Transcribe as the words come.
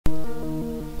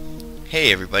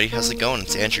Hey everybody, how's it going?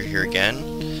 It's Andrew here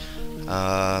again.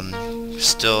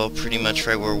 Still pretty much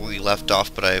right where we left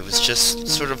off, but I was just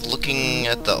sort of looking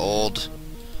at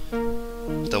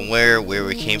where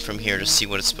we came from here to see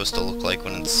what it's supposed to look like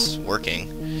when it's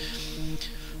working.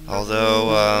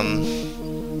 Although,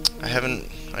 I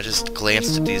just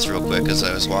glanced at these real quick as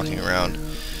I was walking around.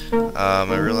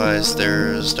 I realized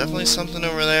there's definitely something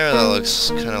over there that looks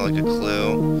kind of like a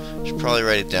clue. Should probably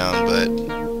write it down, but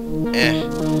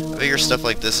bigger stuff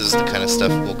like this is the kind of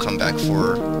stuff we'll come back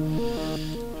for.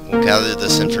 We'll gather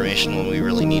this information when we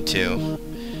really need to.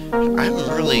 I'm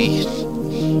really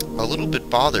a little bit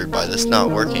bothered by this not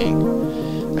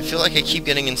working. I feel like I keep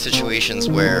getting in situations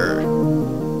where,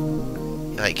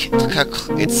 like, look how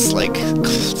it's like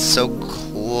so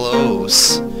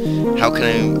close. How can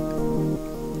I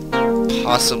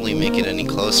possibly make it any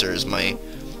closer? Is my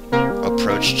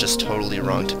approach just totally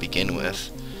wrong to begin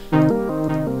with?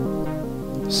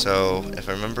 So, if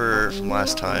I remember from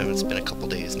last time, it's been a couple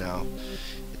days now.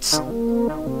 It's,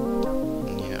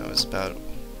 it's about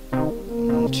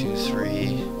 1, 2,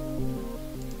 3.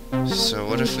 So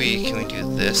what if can we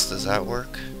do this? Does that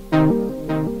work?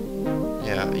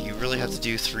 Yeah, you really have to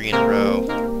do 3 in a row.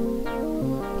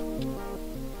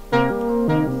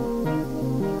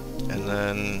 And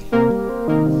then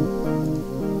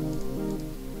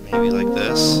maybe like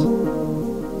this,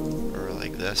 or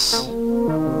like this.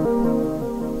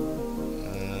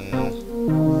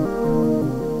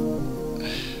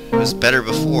 It was better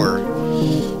before.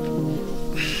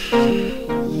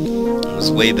 It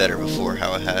was way better before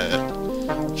how I had it.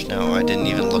 Which now I didn't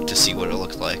even look to see what it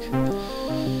looked like. It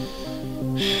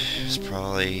was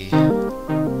probably...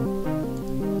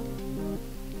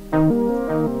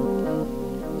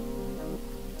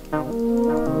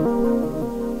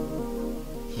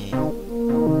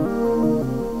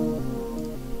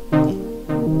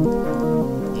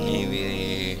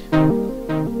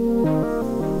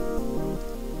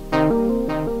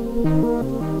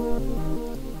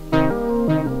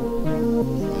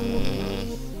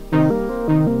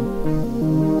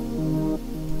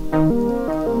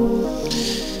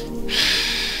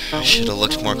 I should have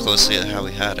looked more closely at how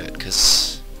we had it,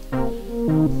 because...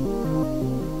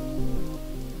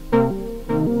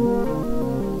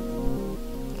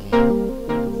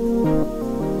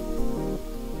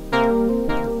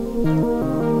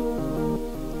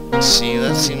 See,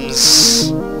 that seems...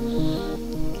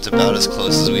 It's about as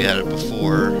close as we had it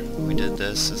before we did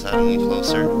this. Is that any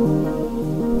closer?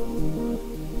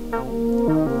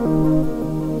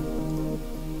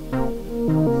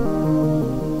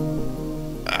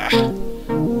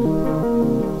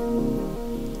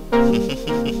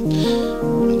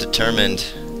 I'm determined.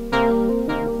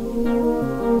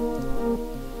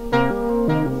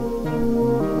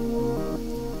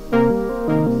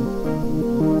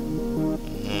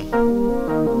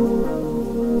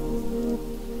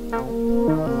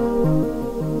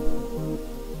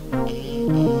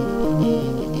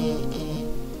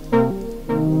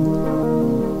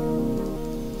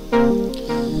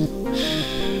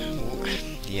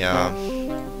 Yeah.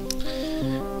 Man,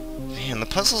 the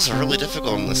puzzles are really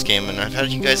difficult in this game, and I've had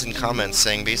you guys in comments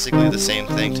saying basically the same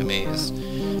thing to me. Is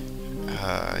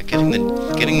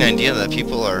getting the idea that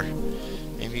people are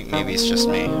maybe it's just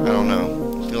me. I don't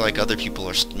know. I feel like other people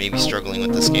are maybe struggling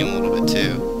with this game a little bit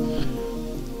too.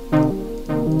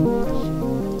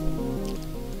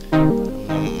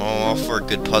 I'm all for a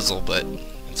good puzzle, but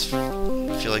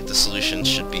I feel like the solutions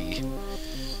should be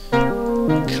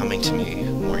coming to me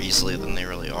more easily than they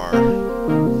really are.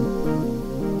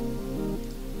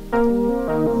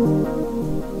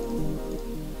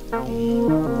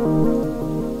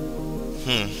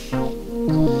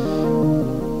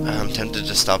 I'm tempted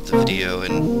to stop the video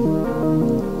and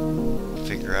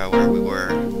figure out where we were.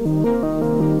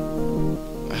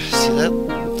 See, that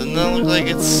doesn't that look like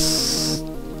it's...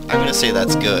 I'm gonna say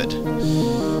that's good.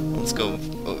 Let's go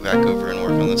back over and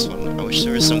work on this one. I wish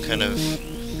there was some kind of...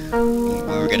 we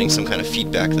were getting some kind of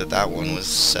feedback that one was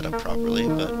set up properly,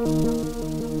 but...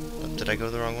 Did I go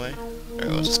the wrong way? Alright,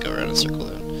 we'll just go around in a circle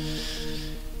then.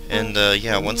 And,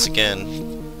 yeah, once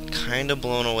again, kind of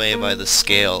blown away by the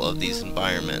scale of these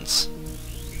environments.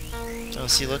 Oh,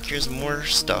 see, look, here's more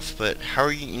stuff, but how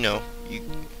are you,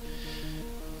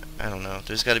 I don't know,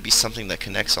 there's got to be something that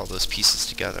connects all those pieces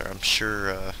together. I'm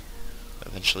sure,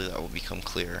 eventually that will become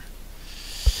clear.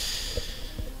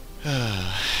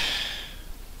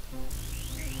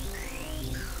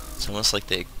 It's almost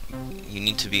like you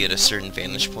need to be at a certain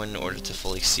vantage point in order to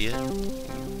fully see it.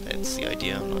 That's the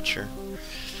idea, I'm not sure.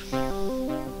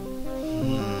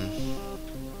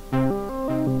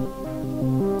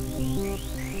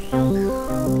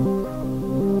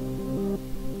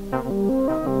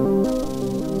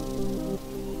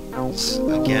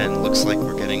 again, looks like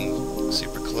we're getting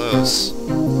super close.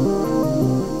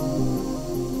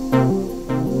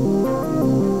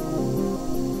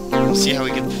 We'll see how we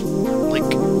can, like,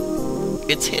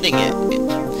 it's hitting it.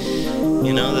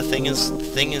 You know, the thing is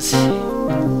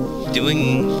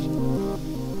doing.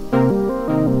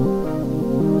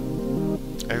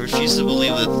 I refuse to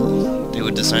believe that they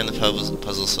would design the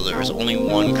puzzle so there was only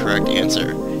one correct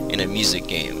answer in a music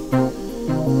game.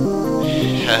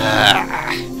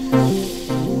 I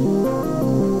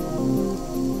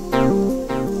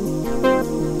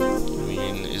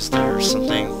mean, is there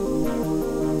something?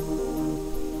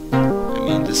 I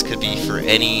mean, this could be for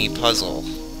any puzzle,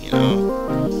 you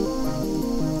know?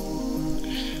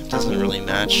 It doesn't really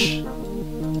match.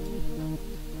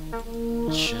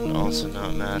 It shouldn't also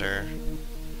not matter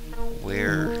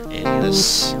where in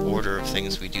this order of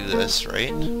things we do this,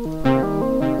 right?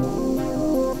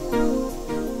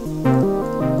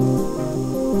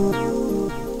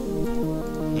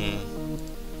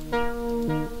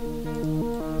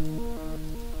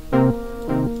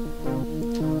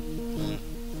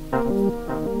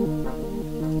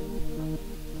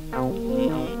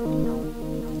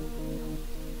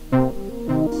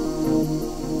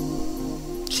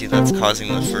 See, that's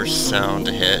causing the first sound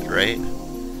to hit, right?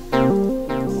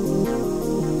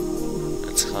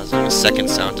 That's causing the second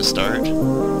sound to start.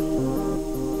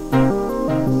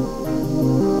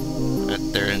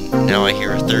 There, now I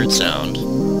hear a third sound.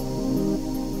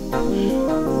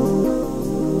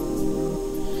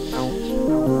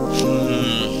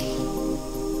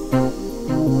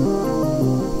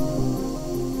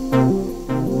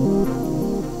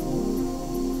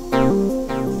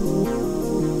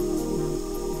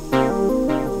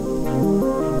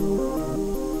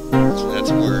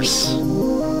 That's worse.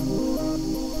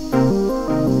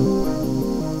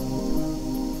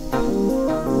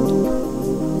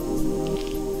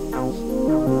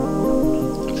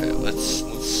 Okay, let's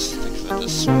think about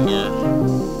this more.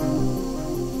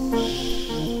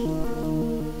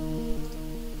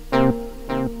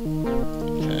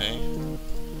 Okay.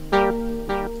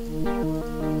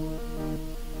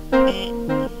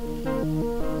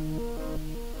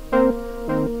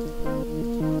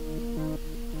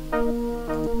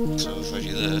 So if I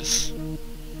do this,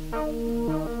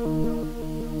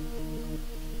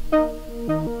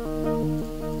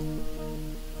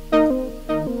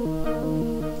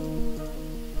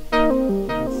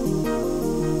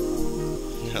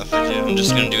 I'm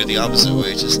just going to do it the opposite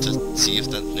way just to see if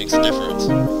that makes a difference.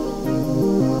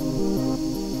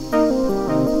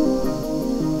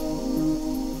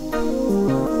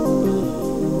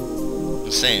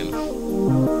 The same.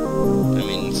 I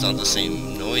mean, it's not the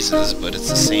same noises, but it's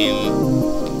the same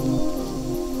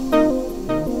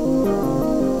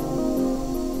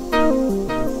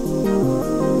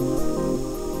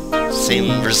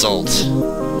result.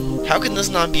 How can this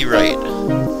not be right?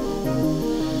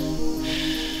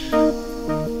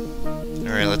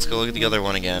 Alright, let's go look at the other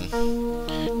one again.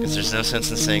 Because there's no sense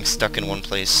in staying stuck in one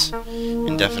place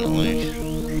indefinitely.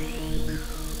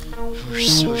 We're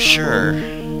so sure.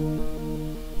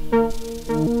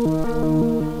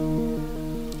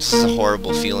 This is a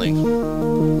horrible feeling.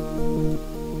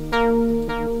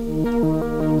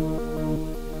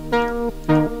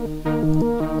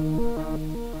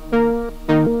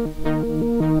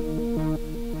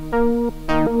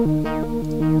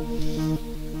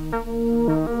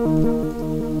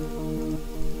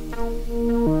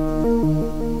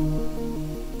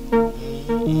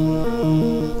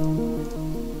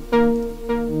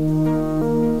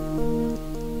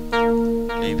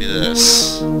 Maybe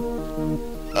this.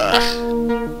 Ugh.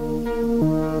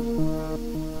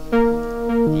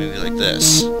 Maybe like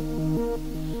this.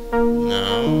 No.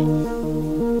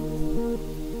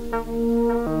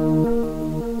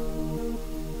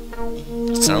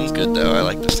 It sounds good though. I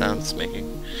like the sound it's making.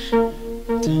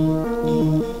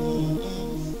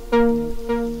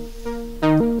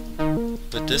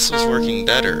 But this was working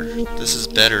better. This is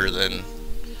better than...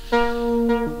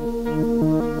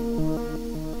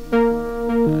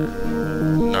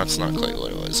 That's not quite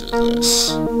what it was. It was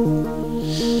this.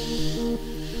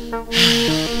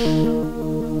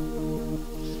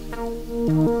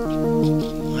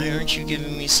 Why aren't you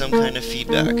giving me some kind of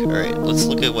feedback? Alright, let's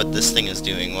look at what this thing is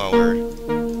doing while we're...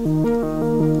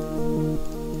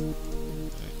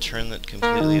 Turn that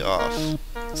completely off.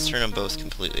 Let's turn them both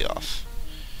completely off.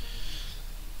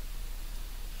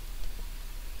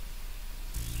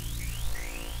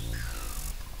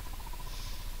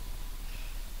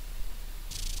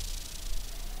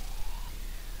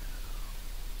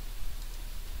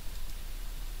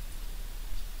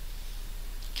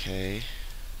 Okay.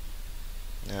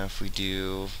 Now if we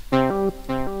do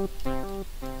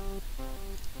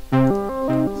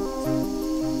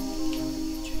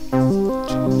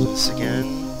this again.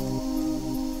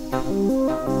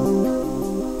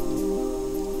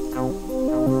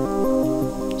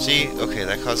 See? Okay,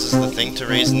 that causes the thing to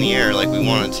raise in the air like we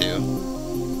want it to.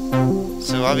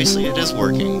 So obviously it is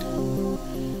working.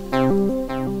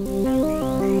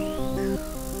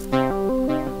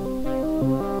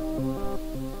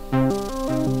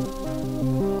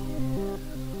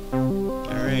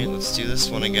 Alright, let's do this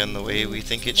one again the way we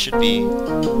think it should be.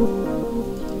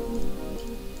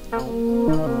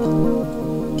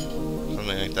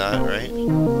 Something like that, right?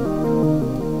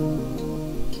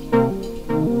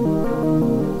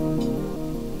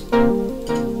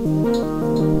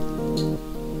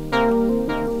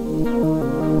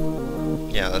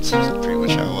 Yeah, that's pretty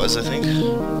much how it was, I think.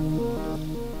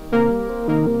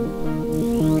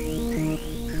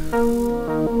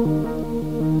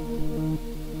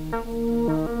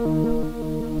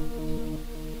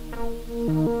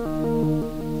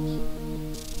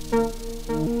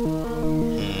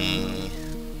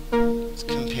 Let's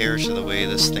compare to the way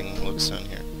this thing looks on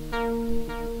here.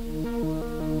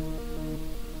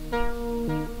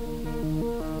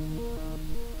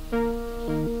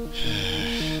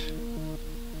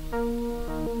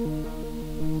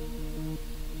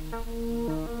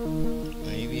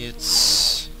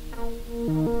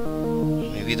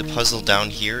 Maybe the puzzle down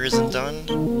here isn't done?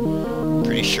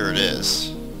 Pretty sure it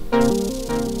is.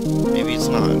 Maybe it's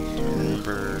not. I don't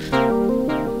remember.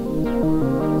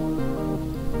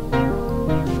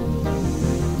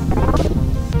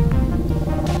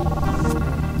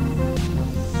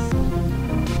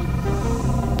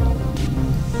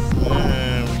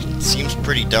 Seems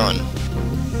pretty done.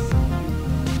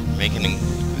 Making a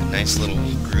nice little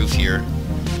groove here.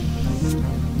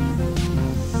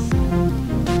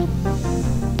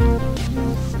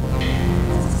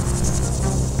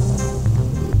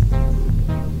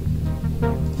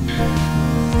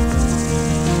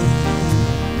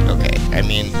 I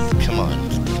mean, come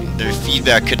on. Their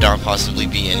feedback could not possibly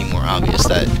be any more obvious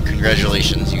that,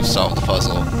 congratulations, you solved the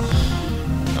puzzle.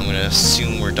 I'm gonna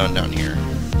assume we're done down here.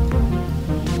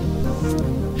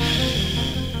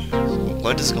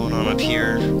 What is going on up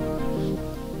here?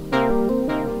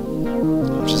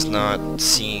 I'm just not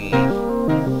seeing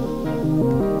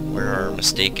where our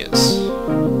mistake is.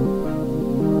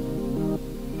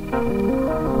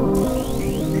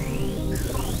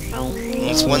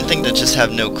 It's one thing to just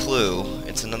have no clue,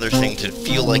 it's another thing to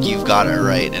feel like you've got it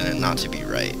right and it not to be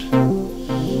right.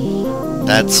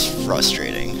 That's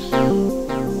frustrating,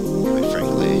 quite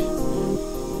frankly.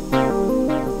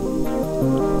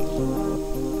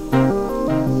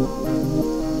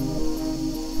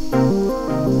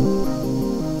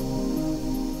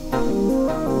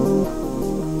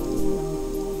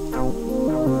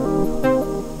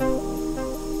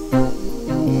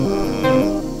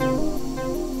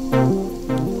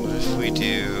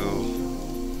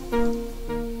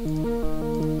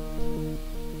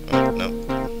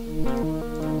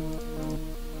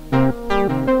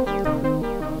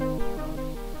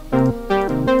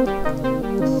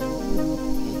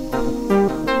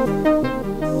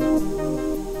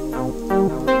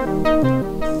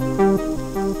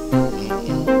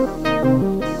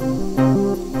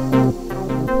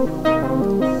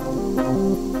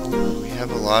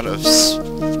 Lot of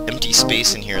empty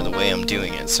space in here the way I'm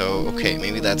doing it, so okay,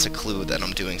 maybe that's a clue that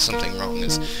I'm doing something wrong,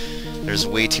 is there's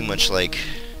way too much, like,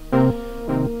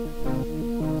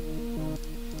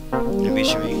 maybe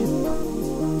should we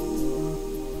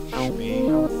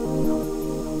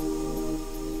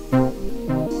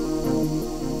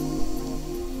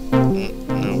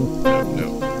no.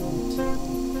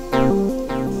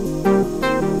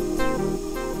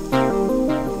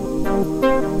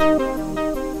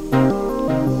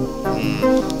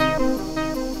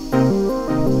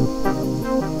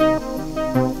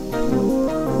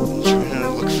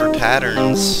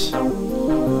 Patterns.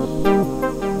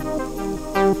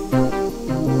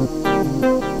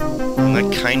 And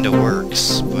that kinda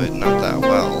works, but not that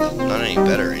well. Not any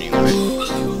better anyway.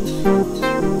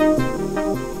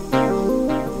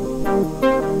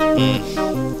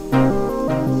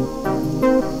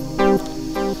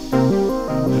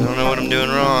 I don't know what I'm doing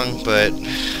wrong, but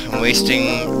I'm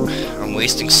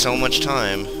wasting so much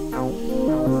time.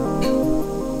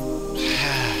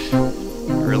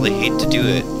 I really hate to do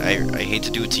it. I hate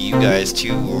to do it to you guys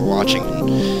too who are watching.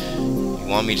 You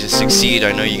want me to succeed,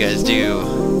 I know you guys do.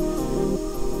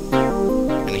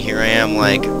 And here I am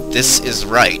like, this is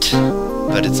right,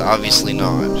 but it's obviously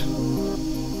not.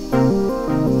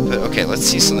 But okay, let's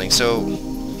see something. So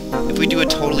if we do a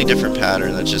totally different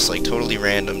pattern that's just like totally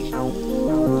random,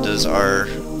 does our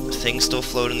thing still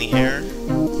float in the air?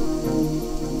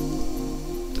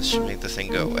 This should make the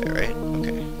thing go away, right?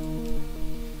 Okay.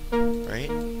 Right?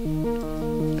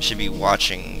 I should be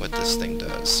watching what this thing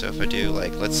does. So if I do,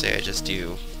 like, let's say I just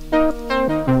do...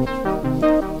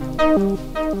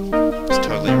 It's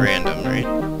totally random, right?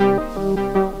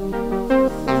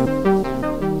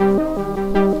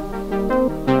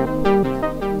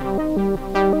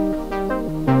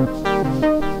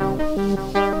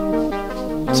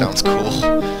 Sounds cool.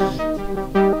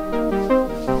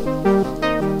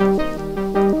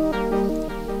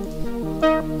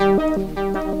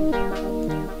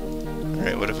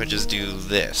 Alright, what if I just do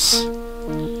this?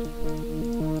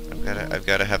 I've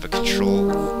gotta have a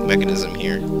control mechanism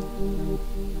here.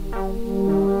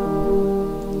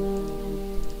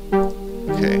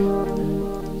 Okay.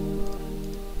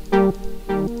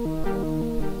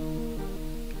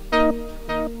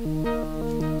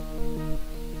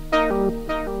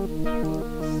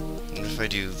 What if I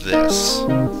do this?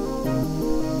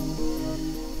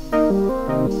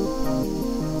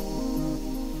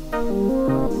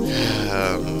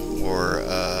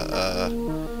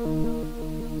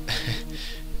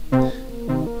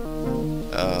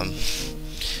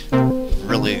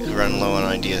 Really run low on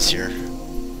ideas here.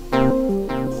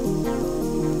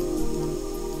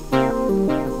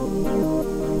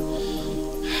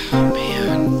 Oh,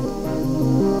 man.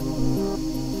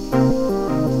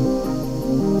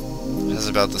 It has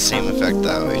about the same effect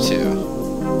that way, too.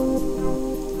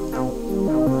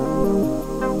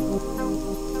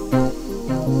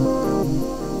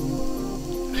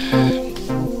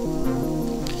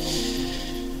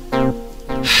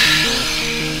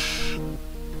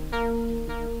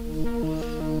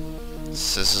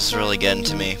 This is really getting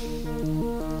to me.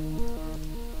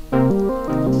 I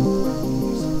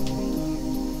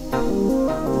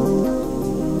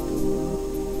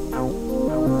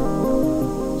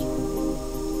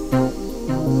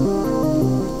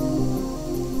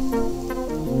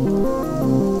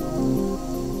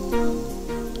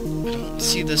don't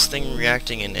see this thing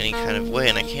reacting in any kind of way,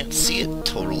 and I can't see it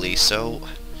totally, so...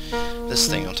 This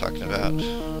thing I'm talking about.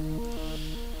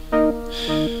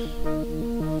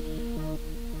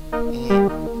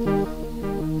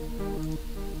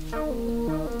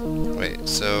 Wait,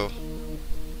 so...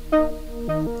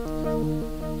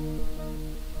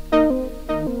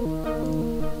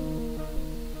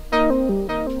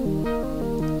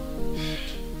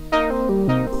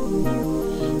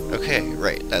 Okay,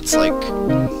 right, that's like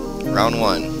round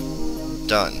one.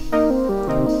 Done.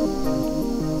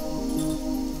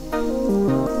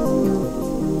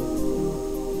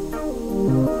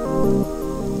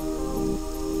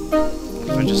 What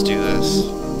if I just do this?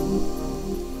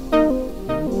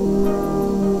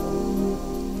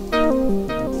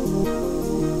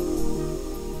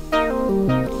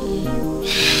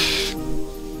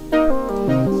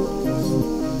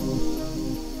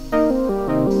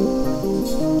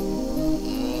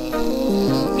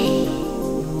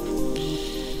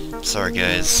 Sorry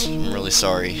guys, I'm really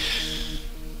sorry.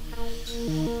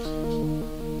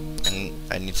 And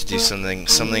I need to do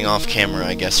something off camera,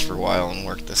 I guess, for a while and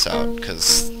work this out,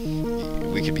 because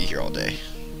we could be here all day.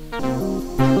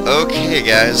 Okay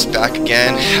guys, back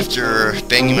again after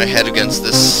banging my head against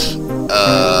this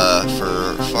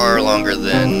for far longer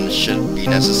than should be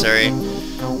necessary.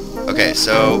 Okay,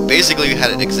 so basically we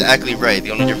had it exactly right.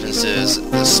 The only difference is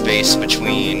the space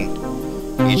between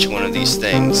each one of these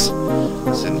things.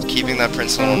 So keeping that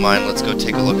principle in mind, let's go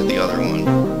take a look at the other one.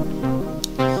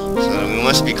 So we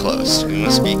must be close. We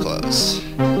must be close.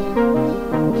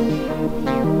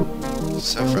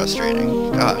 So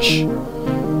frustrating. Gosh.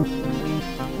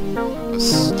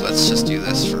 Let's just do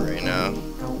this for right now.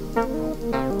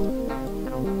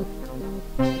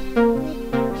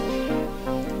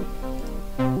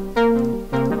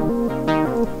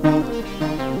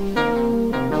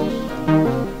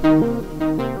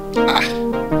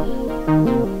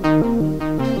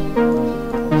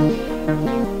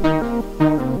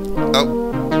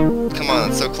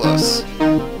 So close.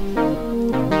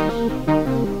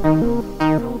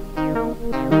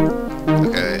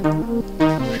 Okay.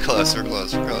 We're close, we're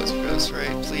close, we're close, we're close,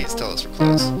 right? Please tell us we're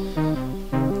close.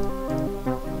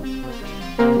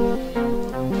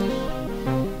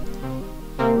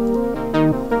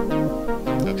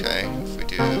 Okay, if we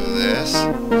do this.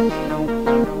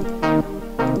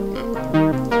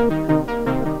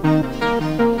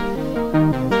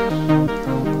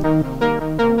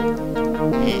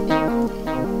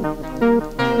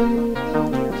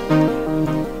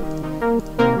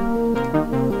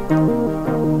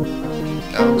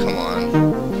 Oh, come on.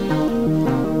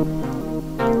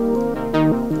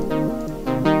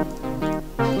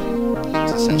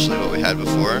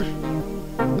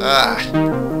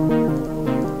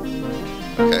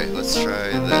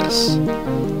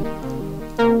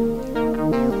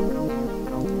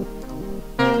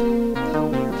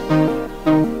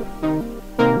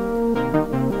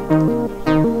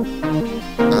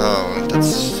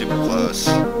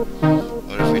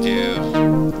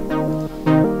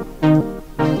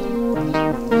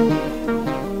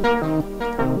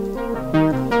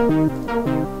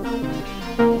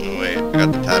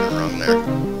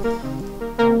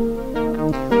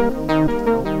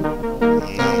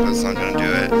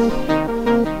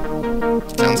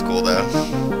 Sounds cool though.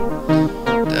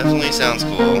 Definitely sounds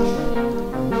cool.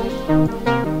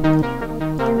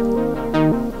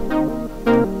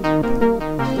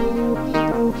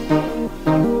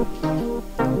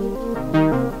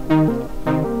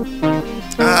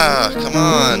 Ah, come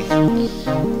on.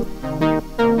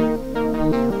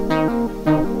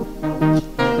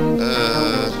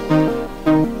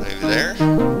 Maybe there?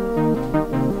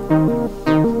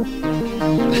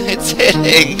 It's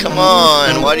hitting! Come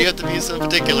on! Why do you have to be so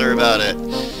particular about it?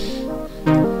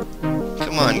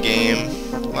 Come on, game.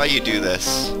 Why you do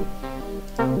this?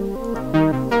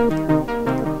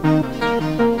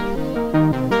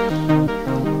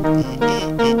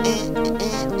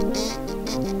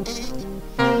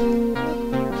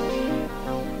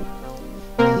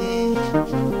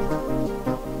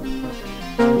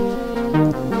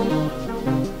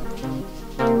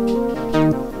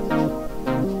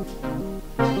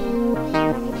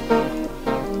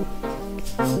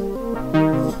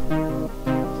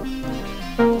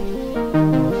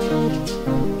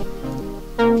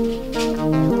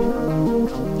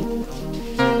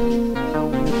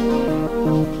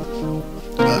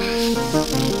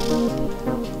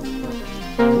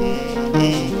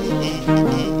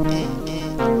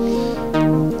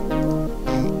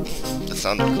 That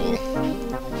sounded cool.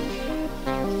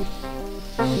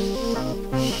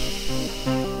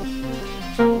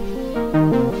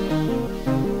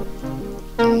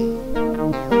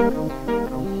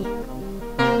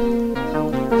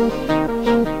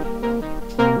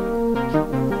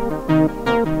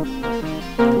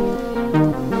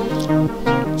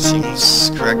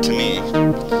 Seems correct to me.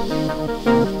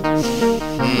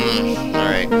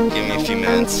 Alright, give me a few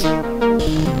minutes.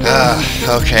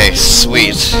 Okay,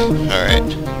 sweet. Alright.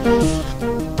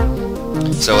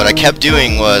 So what I kept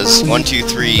doing was 1, 2,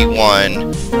 3, 1,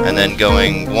 and then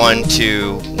going 1,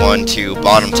 2, 1, 2,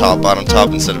 bottom, top,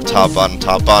 instead of top, bottom.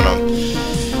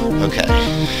 Okay.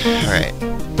 Alright.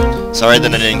 Sorry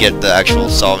that I didn't get the actual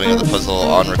solving of the puzzle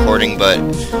on recording, but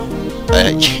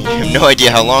I have no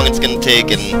idea how long it's gonna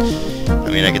take, and I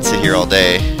mean, I could sit here all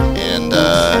day, and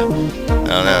I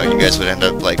don't know, you guys would end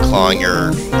up like clawing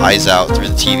your eyes out through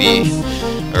the TV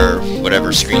or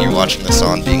whatever screen you're watching this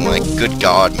on, being like, good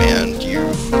God, man, you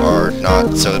are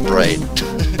not so bright.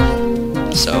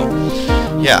 So,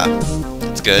 yeah,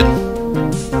 it's good.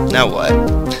 Now what?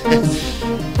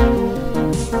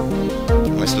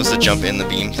 Am I supposed to jump in the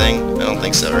beam thing? I don't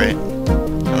think so, right? I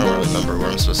don't really remember where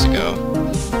I'm supposed to go.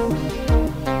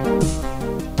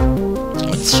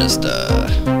 Let's just, go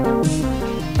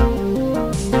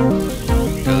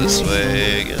this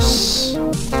way, I guess.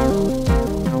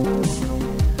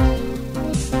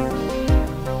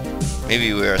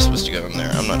 Maybe we are supposed to go in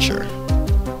there, I'm not sure.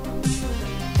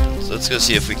 So let's go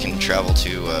see if we can travel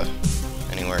to,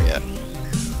 anywhere yet.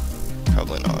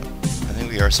 Probably not. I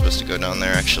think we are supposed to go down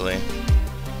there, actually.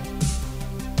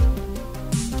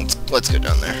 Let's go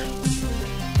down there.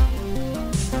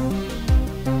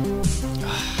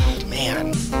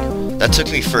 Man, that took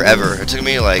me forever. It took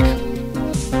me like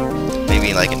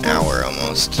maybe like an hour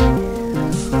almost.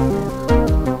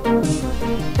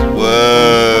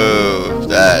 Whoa,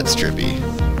 that's trippy.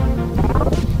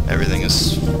 Everything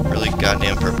is really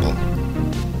goddamn purple.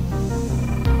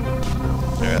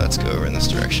 Alright, let's go over in this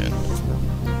direction.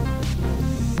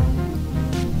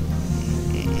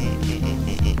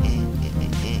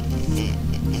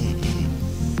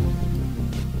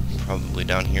 Probably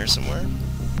down here somewhere.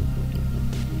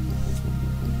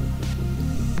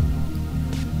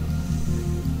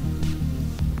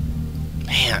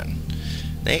 Man,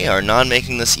 they are not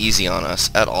making this easy on us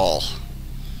at all.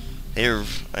 They're,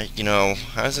 you know,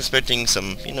 I was expecting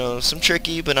some, you know, some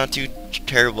tricky but not too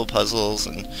terrible puzzles,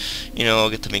 and, you know, I'll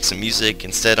get to make some music.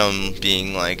 Instead, I'm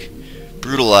being, like,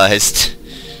 brutalized.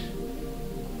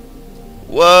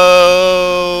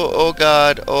 Whoa! Oh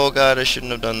god, I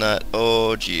shouldn't have done that.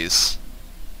 Oh jeez.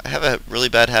 I have a really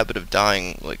bad habit of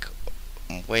dying, like,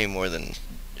 way more than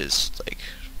is, like,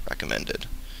 recommended.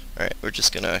 Alright, we're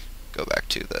just gonna go back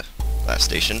to the last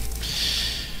station.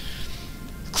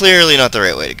 Clearly not the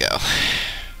right way to go.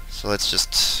 So let's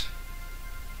just...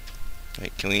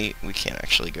 Wait, can we can't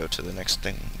actually go to the next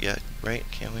thing yet, right?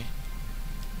 Can we?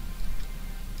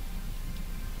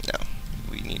 No.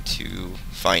 We need to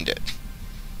find it.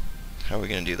 How are we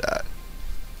gonna do that?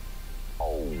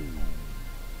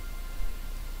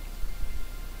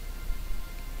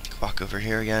 Walk over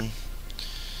here again,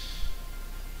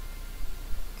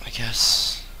 I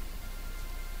guess.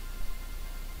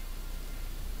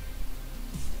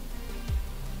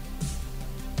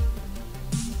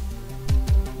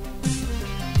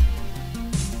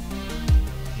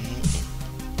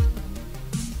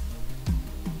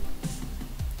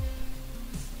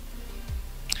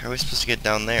 How are we supposed to get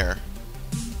down there?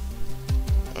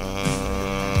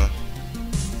 I'm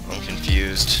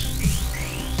confused.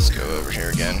 Let's go over here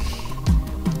again.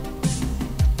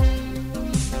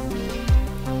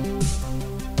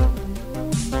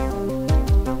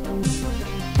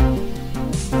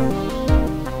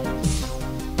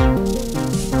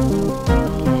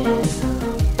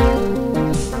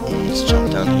 Let's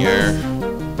jump down here.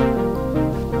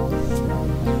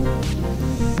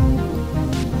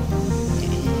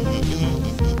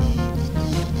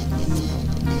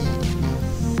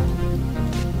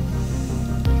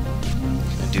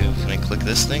 Click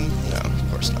this thing? No,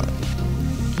 of course not.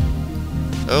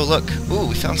 Oh, look. Ooh,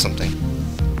 we found something.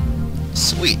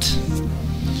 Sweet.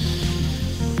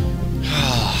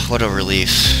 What a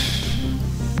relief.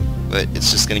 But it's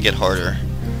just gonna get harder.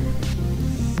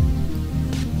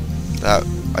 That,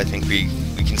 I think we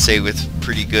can say with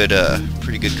pretty good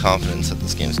confidence that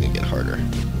this game is gonna get harder.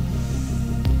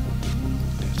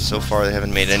 So far, they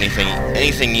haven't made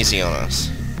anything easy on us,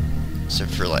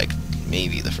 except for like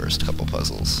maybe the first couple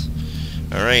puzzles.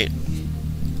 Alright.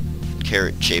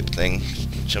 Carrot-shaped thing.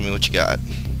 Show me what you got.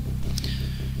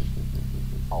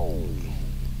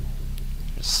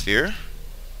 A sphere.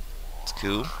 It's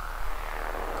cool.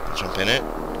 I'll jump in it.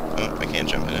 Oh, I can't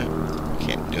jump in it. I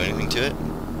can't do anything to it.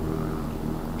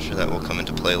 I'm sure that will come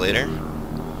into play later.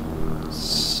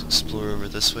 Let's explore over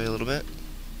this way a little bit.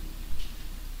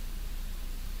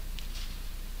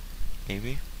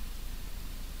 Maybe.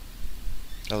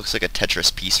 That looks like a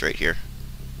Tetris piece right here.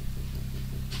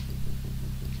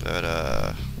 But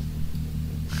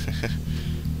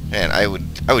man, I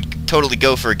would totally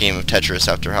go for a game of Tetris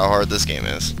after how hard this game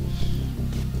is.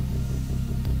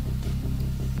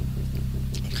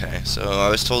 Okay, so I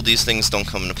was told these things don't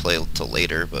come into play till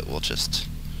later, but we'll just...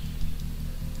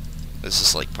 This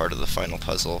is like part of the final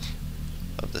puzzle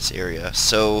of this area,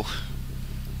 so...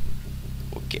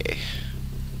 Okay.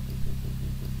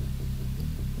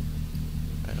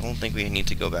 I don't think we need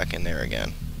to go back in there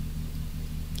again.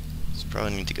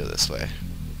 Probably need to go this way.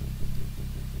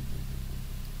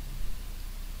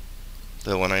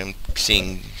 Though when I'm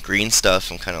seeing green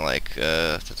stuff, I'm kind of like,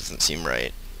 that doesn't seem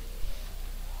right.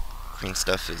 Green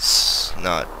stuff is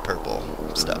not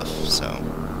purple stuff, so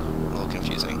a little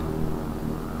confusing.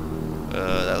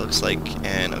 That looks like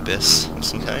an abyss of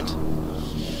some kind.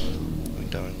 We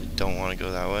don't want to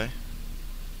go that way.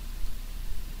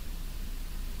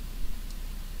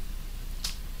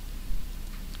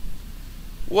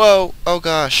 Whoa! Oh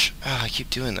gosh. I keep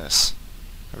doing this.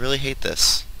 I really hate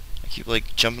this. I keep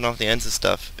like jumping off the ends of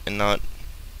stuff and not...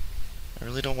 I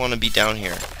really don't want to be down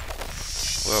here.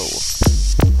 Whoa.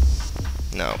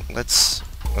 No, let's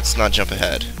not jump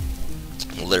ahead.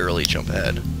 Literally jump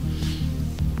ahead.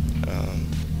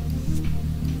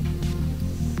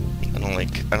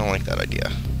 I don't like that idea.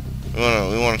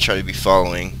 We wanna try to be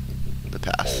following the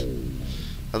path.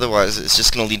 Otherwise, it's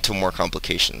just gonna lead to more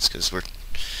complications because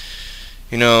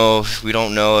we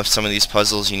don't know if some of these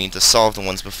puzzles you need to solve the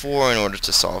ones before in order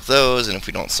to solve those, and if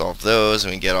we don't solve those,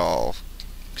 and we get all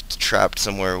trapped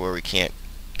somewhere where we can't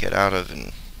get out of,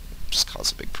 and just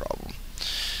cause a big problem.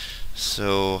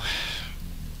 So,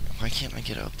 why can't I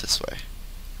get up this way?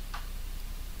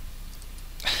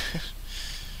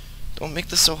 Don't make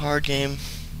this so hard, game.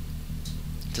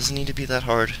 It doesn't need to be that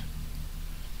hard.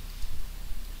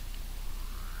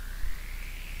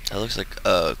 That looks like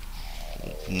a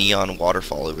neon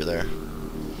waterfall over there.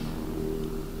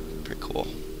 Pretty cool.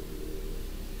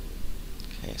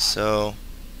 Okay, so...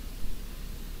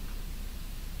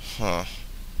 Okay,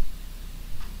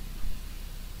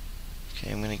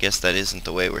 I'm gonna guess that isn't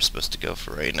the way we're supposed to go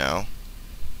for right now.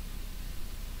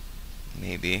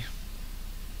 Maybe.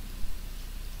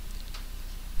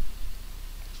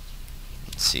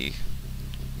 Let's see.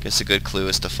 Guess a good clue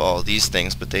is to follow these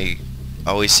things, but they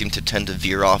always seem to tend to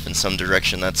veer off in some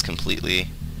direction that's completely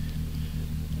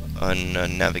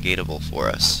unnavigatable for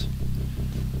us.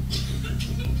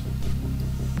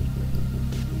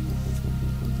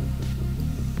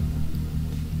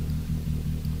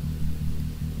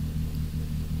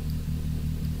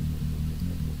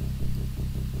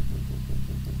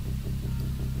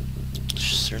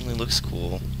 Certainly looks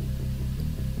cool,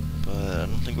 but I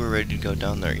don't think we're ready to go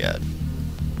down there yet.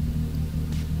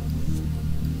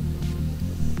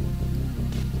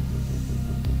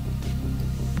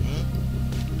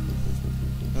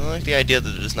 I don't like the idea that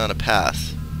there's not a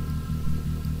path.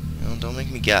 You know, don't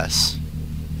make me guess.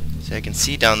 See, I can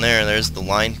see down there, there's the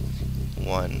line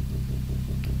 1.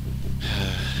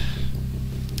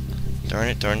 Darn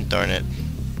it, darn it, darn it.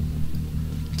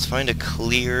 Let's find a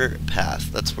clear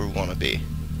path. That's where we want to be.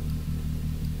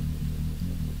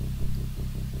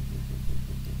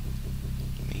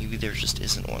 there just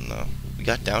isn't one, though. We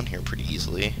got down here pretty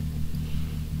easily.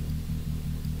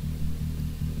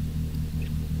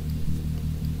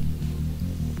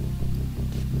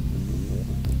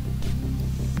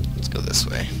 Let's go this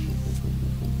way.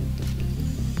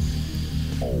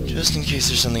 Just in case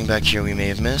there's something back here we may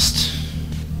have missed.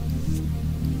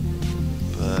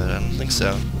 But I don't think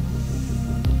so.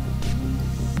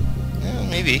 Yeah,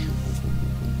 maybe.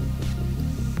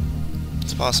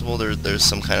 It's possible there's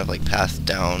some kind of like path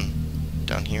down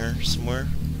here somewhere.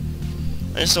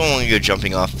 I just don't want to go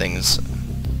jumping off things. I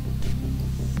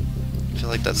feel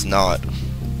like it's not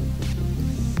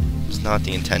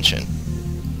the intention.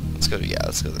 Let's go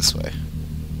this way.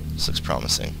 This looks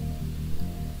promising.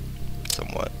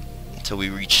 Somewhat. Until we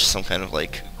reach some kind of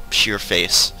like sheer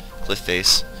face, cliff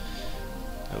face.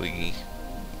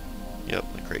 Yep,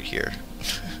 like right here.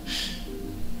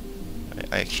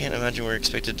 I can't imagine we're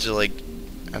expected to, like,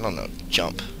 I don't know,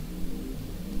 jump.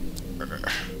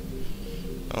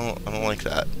 I don't like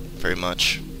that very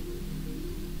much.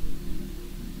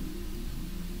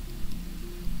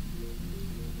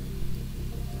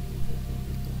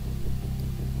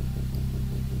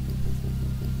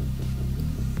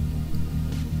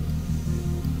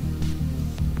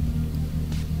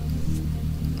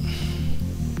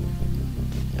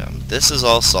 This is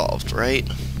all solved, right?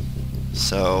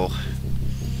 So,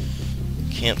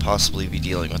 can't possibly be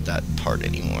dealing with that part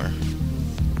anymore.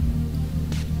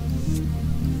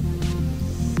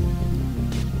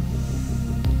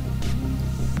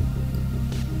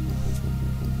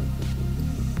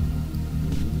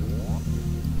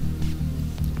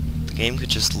 The game could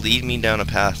just lead me down a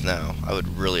path now. I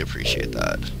would really appreciate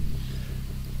that.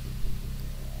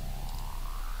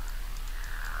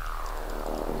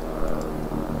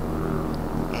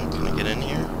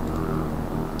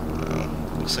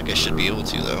 Looks like I should be able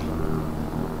to, though.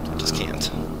 I just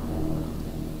can't.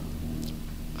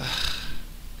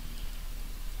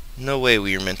 No way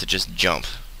we are meant to just jump.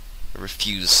 I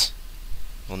refuse.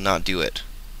 Will not do it.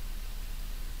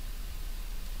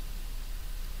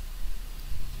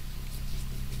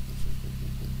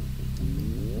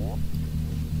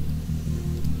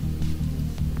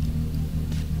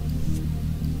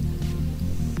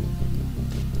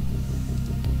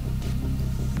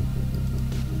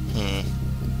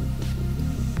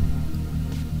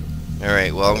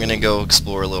 Alright, well, I'm gonna go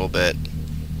explore a little bit,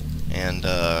 and,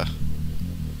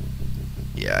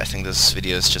 yeah, I think this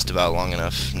video is just about long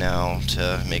enough now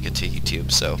to make it to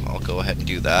YouTube, so I'll go ahead and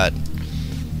do that,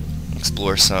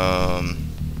 explore some,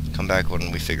 come back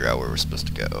when we figure out where we're supposed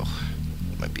to go.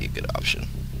 Might be a good option.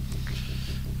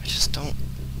 I just don't,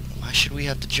 why should we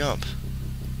have to jump?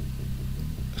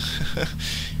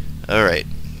 Alright,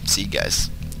 see you guys.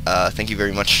 Thank you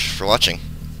very much for watching.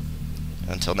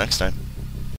 Until next time.